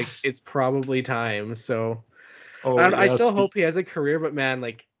sign that like it's probably time. So I still hope he has a career, but man,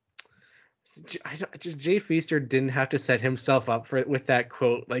 like Jay Feaster didn't have to set himself up with that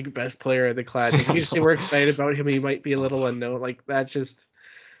quote, like best player of the class. Like, you just say we're excited about him. He might be a little unknown. Like that's just.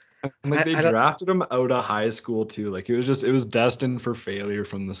 Like they drafted him out of high school too. Like it was destined for failure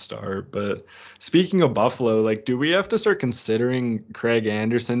from the start. But speaking of Buffalo, like do we have to start considering Craig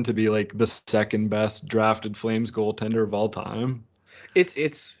Anderson to be like the second best drafted Flames goaltender of all time?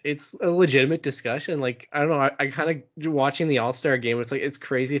 It's a legitimate discussion. Like I don't know, I kind of watching the All-Star game. It's like it's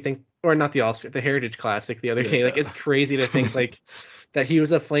crazy to think, or not the All-Star, the Heritage Classic the other day. Like it's crazy to think like that he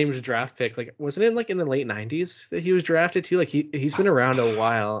was a Flames draft pick. Like wasn't it like in the late 90s that he was drafted too? Like he's been around a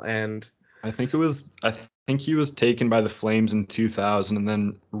while, and I think he was taken by the Flames in 2000 and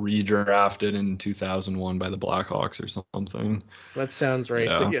then redrafted in 2001 by the Blackhawks or something. That sounds right.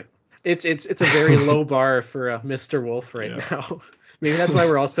 Yeah. But yeah, it's a very low bar for Mr. Wolf right now. Maybe that's why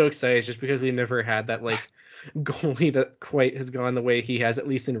we're all so excited, just because we never had that like goalie that quite has gone the way he has, at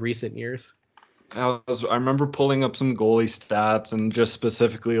least in recent years. I remember pulling up some goalie stats, and just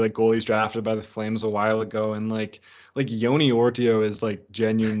specifically like goalies drafted by the Flames a while ago, and like Yoni Ortio is like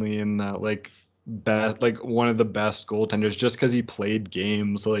genuinely in that like best, like one of the best goaltenders, just because he played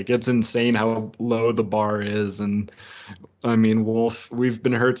games. Like it's insane how low the bar is. And I mean, Wolf, we've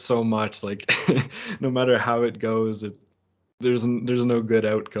been hurt so much, like no matter how it goes, there's no good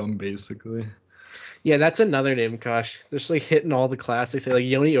outcome basically. Yeah, that's another name. Gosh, they're just like hitting all the classics. Like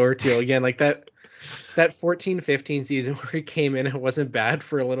Yoni Ortio again, like that 14-15 season where he came in and wasn't bad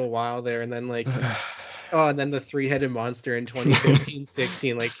for a little while there, and then like and then the 3-headed monster in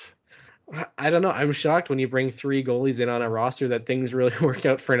 2015-16. Like I don't know. I'm shocked when you bring three goalies in on a roster that things really work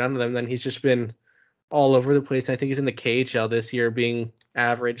out for none of them. Then he's just been all over the place. I think he's in the KHL this year being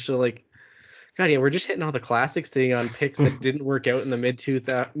average. So like, God, yeah, we're just hitting all the classics today on picks that didn't work out in the mid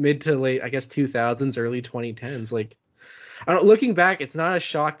to late, I guess 2000s, early 2010s. Like, I don't. Looking back, it's not a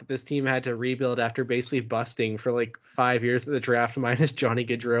shock that this team had to rebuild after basically busting for like 5 years of the draft, minus Johnny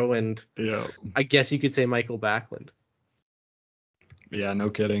Gaudreau and Yeah. I guess you could say Michael Backlund. Yeah, no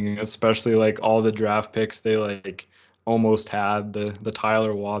kidding. Especially like all the draft picks they like almost had the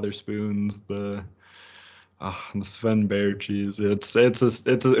Tyler Wotherspoons, the Sven Baertschies.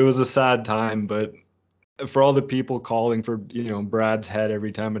 It was a sad time, but for all the people calling for, Brad's head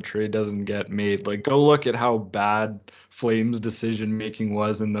every time a trade doesn't get made, like go look at how bad Flames decision making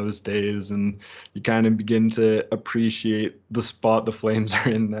was in those days, and you kind of begin to appreciate the spot the Flames are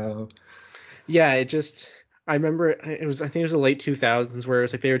in now. Yeah, I remember I think it was the late 2000s where it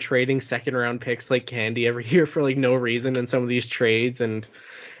was like they were trading second round picks like candy every year for like no reason in some of these trades. And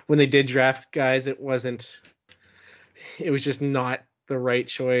when they did draft guys, it was just not the right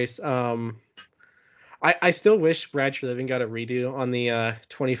choice. I still wish Brad Treliving got a redo on the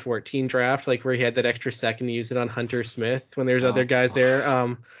 2014 draft, like where he had that extra second to use it on Hunter Smith when there's other Oh, guys there.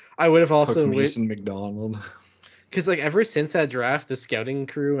 I would have took also Mason McDonald. because like ever since that draft, the scouting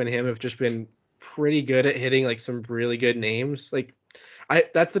crew and him have just been pretty good at hitting like some really good names. Like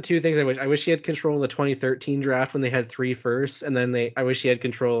that's the two things I wish. I wish he had control of the 2013 draft when they had three firsts, and then I wish he had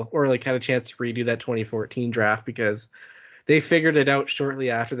control or like had a chance to redo that 2014 draft because they figured it out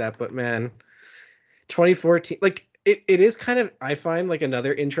shortly after that. But man, 2014, like it is kind of, I find like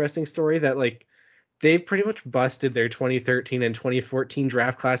another interesting story that like they pretty much busted their 2013 and 2014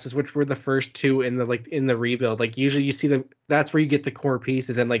 draft classes, which were the first two in the rebuild. Like usually you see that's where you get the core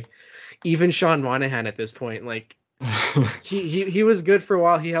pieces, and like even Sean Monahan at this point, like he was good for a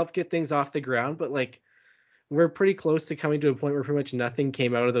while. He helped get things off the ground, but like we're pretty close to coming to a point where pretty much nothing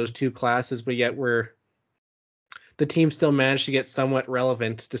came out of those two classes, but yet the team still managed to get somewhat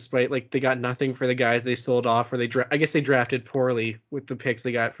relevant despite like they got nothing for the guys they sold off, or I guess they drafted poorly with the picks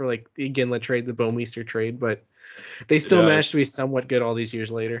they got for like the Ginla trade, the Bouwmeester trade, but they still Yeah, managed to be somewhat good all these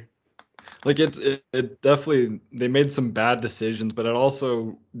years later. like it definitely, they made some bad decisions, but it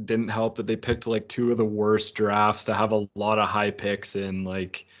also didn't help that they picked like two of the worst drafts to have a lot of high picks in.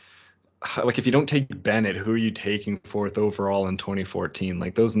 Like if you don't take Bennett, who are you taking fourth overall in 2014?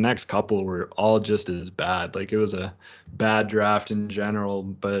 Like those next couple were all just as bad. Like it was a bad draft in general,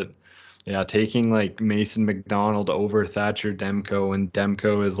 but yeah, taking like Mason McDonald over Thatcher Demko, and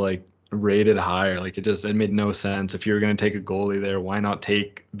Demko is like rated higher. Like it made no sense. If you were going to take a goalie there, why not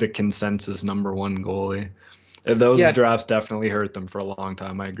take the consensus number one goalie? And those Yeah, drafts definitely hurt them for a long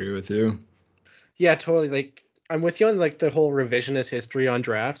time. I agree with you. yeah, totally. Like I'm with you on like the whole revisionist history on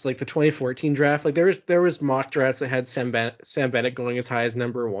drafts. Like the 2014 draft, like there was mock drafts that had Sam Bennett going as high as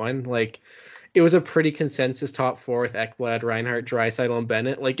number one. Like it was a pretty consensus top four with Ekblad, Reinhart, Draisaitl, and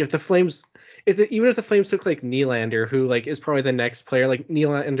Bennett. Like even if the Flames took like Nylander, who like is probably the next player, like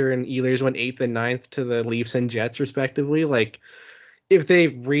Nylander and Ehlers went eighth and ninth to the Leafs and Jets respectively. Like if they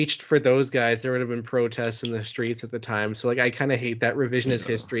reached for those guys, there would have been protests in the streets at the time. So like I kind of hate that revisionist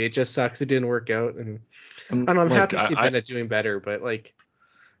Yeah. history. It just sucks it didn't work out, and And I'm like happy to see I Bennett doing better. But like,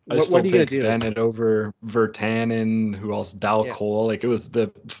 I what still are you gonna take do? Bennett over Vertanen. Who else? Dal Yeah. Cole. Like it was the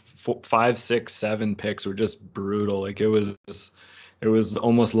 5, 6, 7 picks were just brutal. Like it was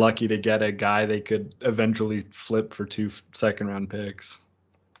almost lucky to get a guy they could eventually flip for 2 second round picks.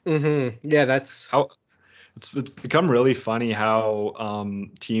 Yeah, that's How it's become really funny how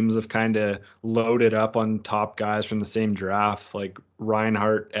teams have kind of loaded up on top guys from the same drafts. Like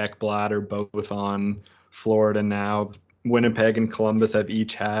Reinhart, Ekblad are both on Florida now. Winnipeg and Columbus have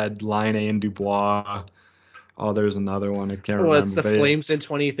each had Line and Dubois. Oh, there's another one I can't well, it's remember, the but Flames in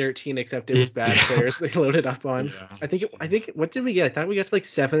 2013, except it was bad yeah, players they loaded up on. yeah. I think what did we get? I thought we got to like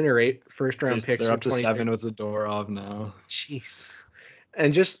 7 or 8 first round picks They're for up to 7 2013. with Zadorov now. Jeez,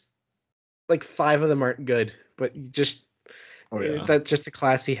 and just like 5 of them aren't good, but just Oh yeah, that's just the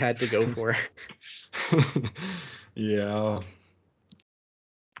class he had to go for. yeah.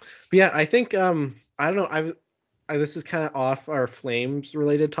 But yeah, I think I don't know. This is kind of off our Flames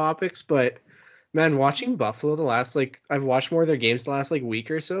related topics, but man, watching Buffalo I've watched more of their games the last like week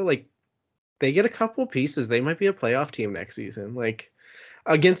or so. Like they get a couple pieces. They might be a playoff team next season. Like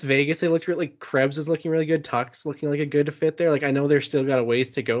against Vegas, they looked really. Like Krebs is looking really good. Tuck's looking like a good fit there. Like I know they're still got a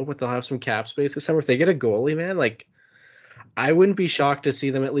ways to go, but they'll have some cap space this summer. If they get a goalie, man, like I wouldn't be shocked to see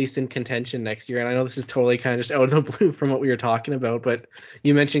them at least in contention next year. And I know this is totally kind of just out of the blue from what we were talking about, but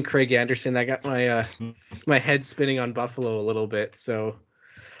you mentioned Craig Anderson. That got my head spinning on Buffalo a little bit. So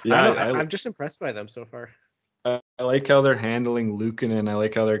I Yeah, don't know. I'm just impressed by them so far. I like how they're handling Luukkonen. I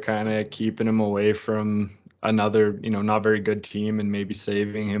like how they're kind of keeping him away from another, not very good team and maybe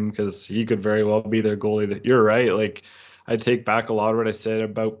saving him because he could very well be their goalie. That you're right. Like I take back a lot of what I said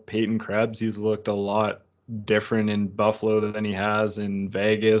about Peyton Krebs. He's looked a lot different in Buffalo than he has in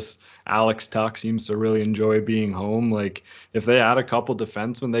Vegas. Alex Tuck seems to really enjoy being home. Like if they had a couple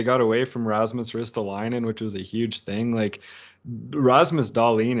defensemen, they got away from Rasmus Ristolainen, which was a huge thing. Like Rasmus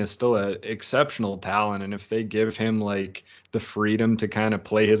Dahlin is still an exceptional talent, and if they give him like the freedom to kind of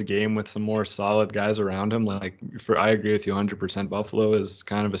play his game with some more solid guys around him, I agree with you 100%. Buffalo is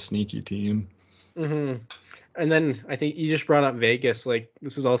kind of a sneaky team. Hmm. And then I think you just brought up Vegas. Like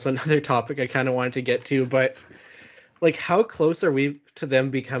this is also another topic I kind of wanted to get to, but like how close are we to them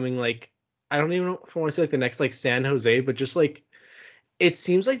becoming like I don't even know if I want to say like the next like San Jose, but just like it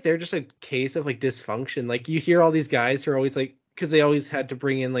seems like they're just a case of like dysfunction. Like you hear all these guys who are always like because they always had to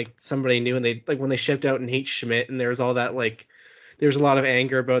bring in like somebody new, and they like when they shipped out Nate Schmidt, and there was all that like there's a lot of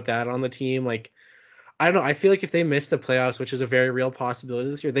anger about that on the team. Like I don't know. I feel like if they miss the playoffs, which is a very real possibility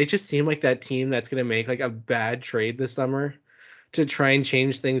this year, they just seem like that team that's going to make like a bad trade this summer to try and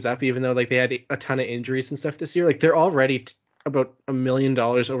change things up, even though like they had a ton of injuries and stuff this year. Like they're already about $1 million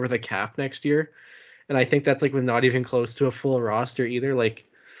over the cap next year, and I think that's like with not even close to a full roster either. Like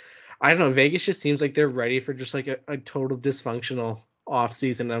I don't know, Vegas just seems like they're ready for just like a total dysfunctional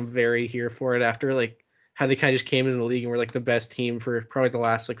offseason. I'm very here for it after like how they kind of just came into the league and were like the best team for probably the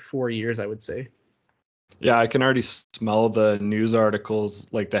last like 4 years, I would say. Yeah, I can already smell the news articles,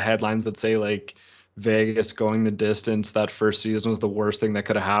 like the headlines that say like Vegas going the distance. That first season was the worst thing that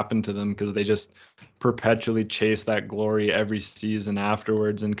could have happened to them because they just perpetually chased that glory every season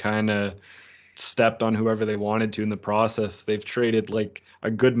afterwards and kind of stepped on whoever they wanted to in the process. They've traded like a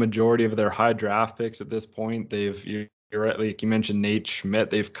good majority of their high draft picks at this point. You're right, like you mentioned Nate Schmidt.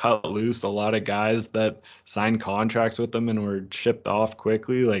 They've cut loose a lot of guys that signed contracts with them and were shipped off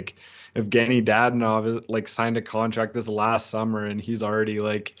quickly. Like Evgeny Dadonov is like signed a contract this last summer and he's already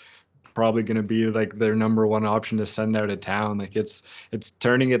like probably going to be like their number one option to send out of town. Like it's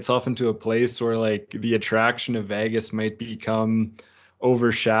turning itself into a place where like the attraction of Vegas might become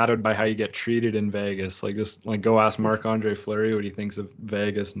overshadowed by how you get treated in Vegas. Like just like go ask Marc-Andre Fleury what he thinks of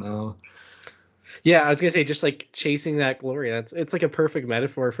Vegas now. Yeah, I was gonna say just like chasing that glory. It's like a perfect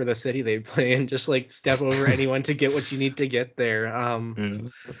metaphor for the city they play in. Just like step over anyone to get what you need to get there. Yeah.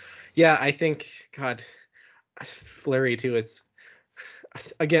 Yeah, I think God, Flurry too. It's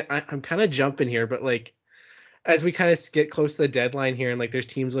again, I'm kind of jumping here, but like as we kind of get close to the deadline here, and like there's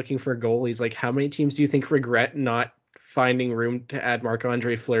teams looking for goalies. Like, how many teams do you think regret not finding room to add Marc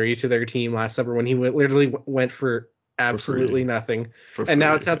Andre Fleury to their team last summer when he literally went for For free. absolutely nothing? For And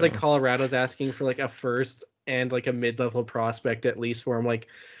now free. it sounds like Yeah. Colorado's asking for like a first and like a mid-level prospect at least for him. Like,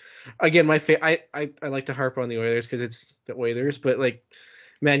 again, I like to harp on the Oilers because it's the Oilers, but like,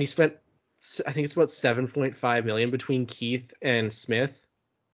 man, you spent I think it's about 7.5 million between Keith and Smith,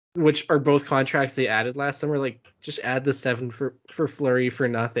 which are both contracts they added last summer. Like, just add the seven for Flurry for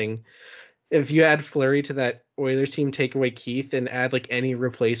nothing. If you add Flurry to that Oilers team, take away Keith and add like any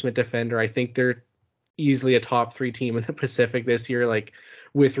replacement defender, I think they're easily a top three team in the Pacific this year, like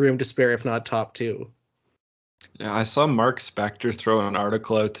with room to spare, if not top two. Yeah, I saw Mark Spector throw an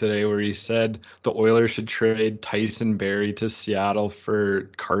article out today where he said the Oilers should trade Tyson Barrie to Seattle for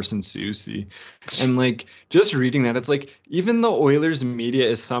Carson Soucy. And like just reading that, it's like even the Oilers media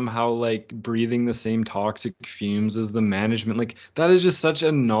is somehow like breathing the same toxic fumes as the management. Like that is just such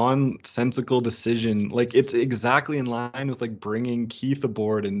a nonsensical decision. Like it's exactly in line with like bringing Keith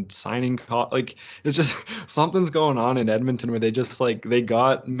aboard and signing like it's just something's going on in Edmonton where they just like they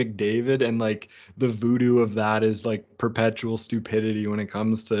got McDavid and like the voodoo of that is like perpetual stupidity when it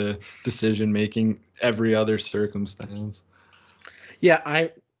comes to decision making every other circumstance. Yeah,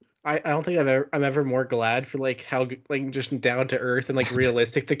 I don't think I'm ever more glad for like how like just down to earth and like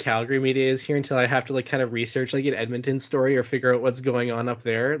realistic the Calgary media is here until I have to like kind of research like an Edmonton story or figure out what's going on up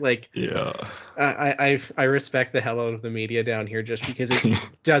there. Like Yeah. I respect the hell out of the media down here just because it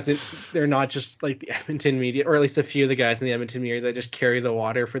doesn't they're not just like the Edmonton media or at least a few of the guys in the Edmonton media that just carry the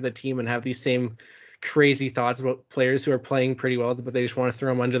water for the team and have these same crazy thoughts about players who are playing pretty well but they just want to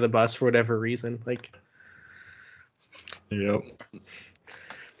throw them under the bus for whatever reason. Like Yep.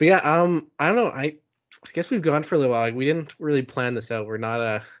 but yeah, I don't know. I guess we've gone for a little while. Like, we didn't really plan this out. We're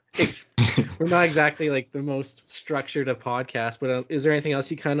not we're not exactly like the most structured of podcasts. But is there anything else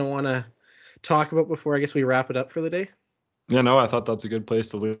you kind of want to talk about before I guess we wrap it up for the day? Yeah, no, I thought that's a good place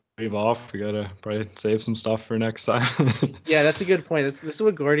to leave off. We gotta probably save some stuff for next time. Yeah, that's a good point. This is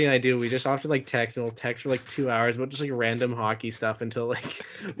what Gordie and I do. We just often like text, and we'll text for like 2 hours about just like random hockey stuff until like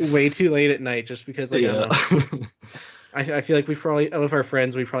way too late at night, just because like I don't Yeah. know. I feel like we probably out of our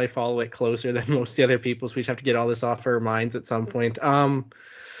friends we probably follow it closer than most of the other people, so we just have to get all this off our minds at some point.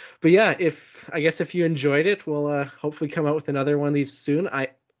 But yeah, if I guess if you enjoyed it, we'll hopefully come out with another one of these soon.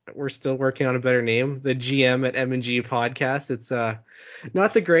 We're still working on a better name, the GM at M&G podcast. It's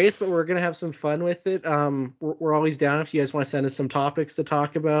not the greatest, but we're gonna have some fun with it. We're always down if you guys want to send us some topics to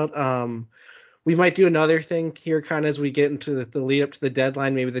talk about. We might do another thing here, kind of as we get into the lead up to the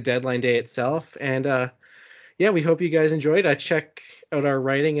deadline, maybe the deadline day itself. And yeah, we hope you guys enjoyed. Check out our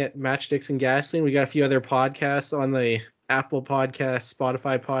writing at Matchsticks and Gasoline. We got a few other podcasts on the Apple Podcast,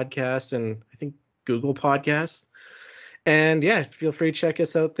 Spotify Podcast, and I think Google Podcasts. And yeah, feel free to check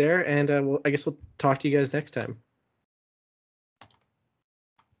us out there. And I guess we'll talk to you guys next time.